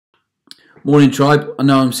Morning, tribe. I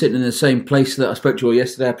know I'm sitting in the same place that I spoke to you all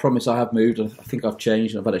yesterday. I promise I have moved. I think I've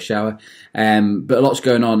changed. I've had a shower. But a lot's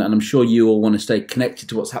going on, and I'm sure you all want to stay connected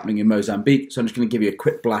to what's happening in Mozambique. So I'm just going to give you a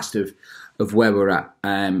quick blast of where we're at.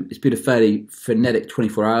 It's been a fairly frenetic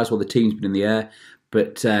 24 hours while the team's been in the air.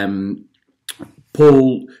 But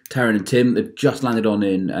Paul, Taryn and Tim, they've just landed on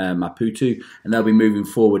in Maputo, and they'll be moving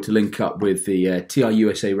forward to link up with the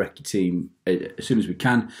TRUSA Recce team as soon as we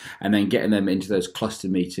can, and then getting them into those cluster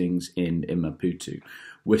meetings in Maputo.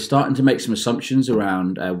 We're starting to make some assumptions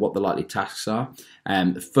around what the likely tasks are.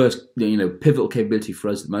 The first, pivotal capability for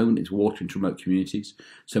us at the moment is water into remote communities.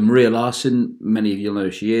 So Maria Larson, many of you know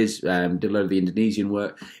who she is, did a lot of the Indonesian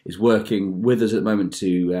work, is working with us at the moment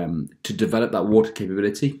to develop that water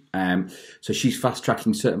capability. So she's fast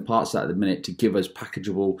tracking certain parts of that at the minute to give us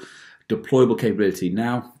packageable, deployable capability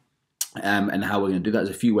now. And how we're going to do that.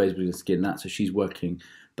 There's a few ways we're going to skin that. So she's working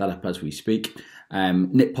that up as we speak.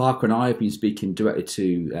 Nick Parker and I have been speaking directly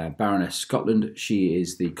to Baroness Scotland. She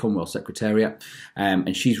is the Commonwealth Secretariat,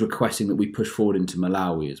 and she's requesting that we push forward into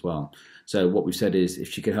Malawi as well. So what we've said is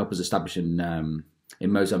if she can help us establish in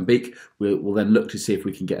Mozambique, we'll then look to see if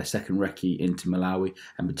we can get a second recce into Malawi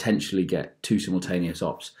and potentially get 2 simultaneous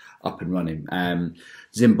ops up and running.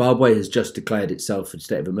 Zimbabwe has just declared itself a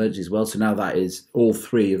state of emergency as well, so now that is all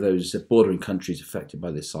 3 of those bordering countries affected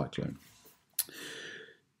by this cyclone.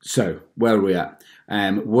 So where are we at?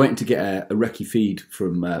 We're waiting to get a recce feed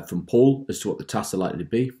from Paul as to what the tasks are likely to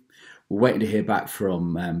be. We're waiting to hear back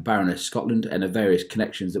from Baroness Scotland and the various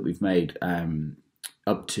connections that we've made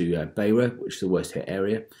up to Beira, which is the worst hit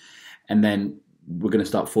area, and then we're going to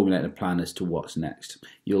start formulating a plan as to what's next.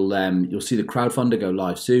 You'll see the crowdfunder go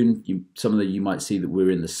live soon. Some of you might see that we're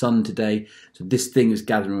in the sun today, so this thing is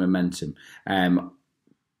gathering momentum.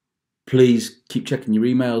 Please keep checking your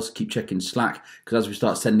emails, keep checking Slack, because as we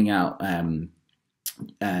start sending out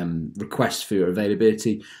requests for your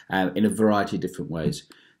availability in a variety of different ways.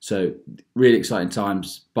 So really exciting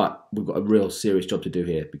times, but we've got a real serious job to do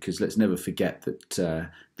here, because let's never forget that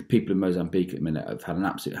the people in Mozambique at the minute have had an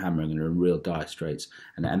absolute hammering and are in real dire straits,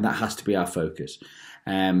 and that has to be our focus.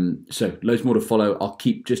 So loads more to follow. I'll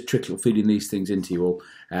keep just trickle feeding these things into you all.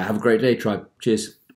 Have a great day, tribe. Cheers.